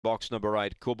Box number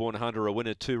 8, Corborn Hunter, a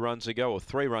winner 2 runs ago, or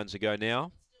 3 runs ago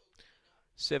now.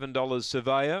 $7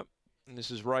 Surveyor. And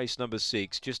this is race number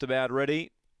 6. Just about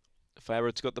ready.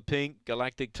 Favourite's got the pink.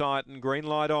 Galactic Titan, green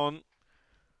light on.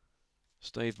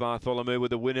 Steve Bartholomew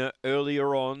with the winner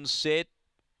earlier on. Set.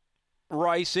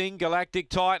 Racing. Galactic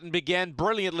Titan began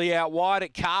brilliantly out wide.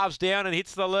 It carves down and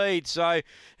hits the lead. So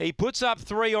he puts up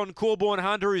 3 on Corborn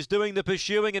Hunter, who's doing the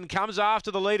pursuing and comes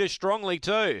after the leader strongly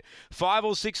too. 5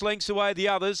 or 6 lengths away the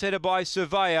others, headed by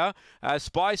Surveyor,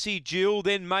 Spicy Jill,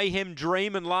 then Mayhem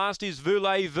Dream, and last is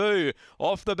Voulez-Vous.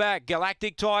 Off the back,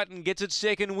 Galactic Titan gets its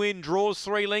second win, draws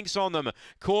 3 lengths on them.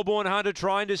 Corborn Hunter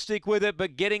trying to stick with it,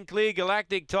 but getting clear.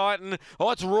 Galactic Titan,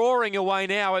 oh, it's roaring away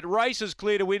now. It races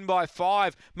clear to win by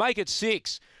 5. Make it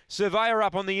 6. Surveyor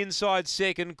up on the inside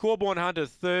second. Corborn Hunter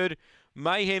third.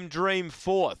 Mayhem Dream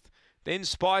fourth. Then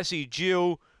Spicy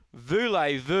Jill,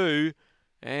 Voulez-Vous,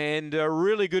 and a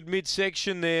really good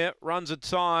midsection there. Runs a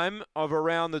time of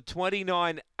around the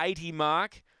 29.80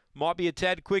 mark. Might be a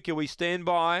tad quicker. We stand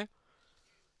by.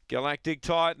 Galactic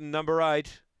Titan, number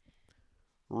 8.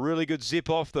 Really good zip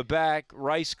off the back.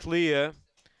 Race clear.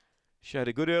 Showed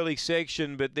a good early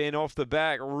section, but then off the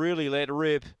back really let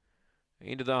rip.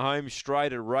 Into the home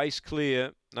straight at race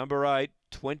clear. Number 8,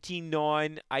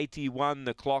 29.81.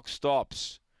 The clock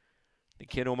stops. The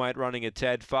kennel mate running a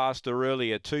tad faster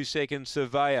earlier. 2 seconds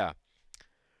Surveyor.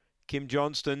 Kim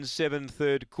Johnston, 7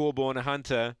 third Corborn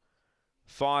Hunter.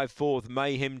 5 fourth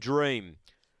Mayhem Dream.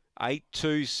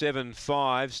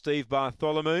 8-2-7-5. Steve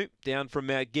Bartholomew down from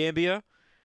Mount Gambier.